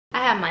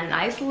have my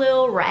nice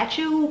little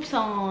ratchet hoops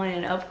on,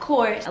 and of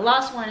course I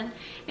lost one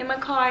in my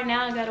car.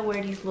 Now I gotta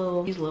wear these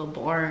little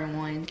boring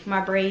ones. My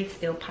braids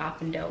still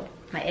popping though.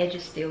 My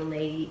edges still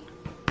laid.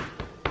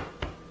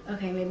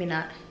 Okay, maybe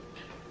not.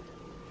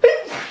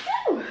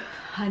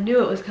 I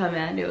knew it was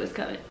coming. I knew it was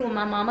coming. When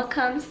my mama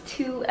comes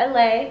to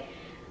LA,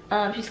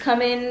 she's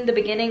coming the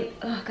beginning.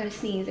 Oh, I gotta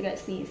sneeze. I gotta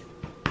sneeze.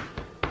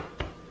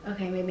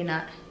 Okay, maybe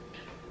not.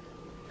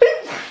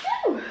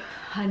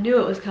 I knew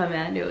it was coming.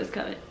 I knew it was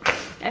coming.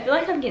 I feel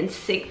like I'm getting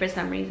sick for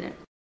some reason.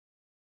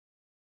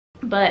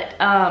 But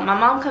my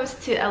mom comes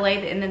to LA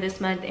the end of this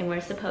month, and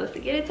we're supposed to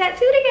get a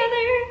tattoo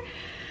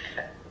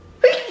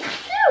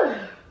together.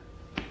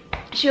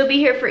 She'll be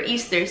here for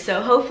Easter,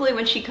 so hopefully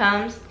when she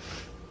comes,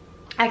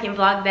 I can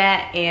vlog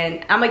that,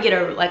 and I'm gonna get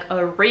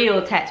a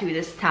real tattoo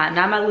this time.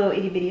 Not my little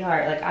itty bitty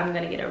heart. Like, I'm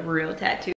gonna get a real tattoo.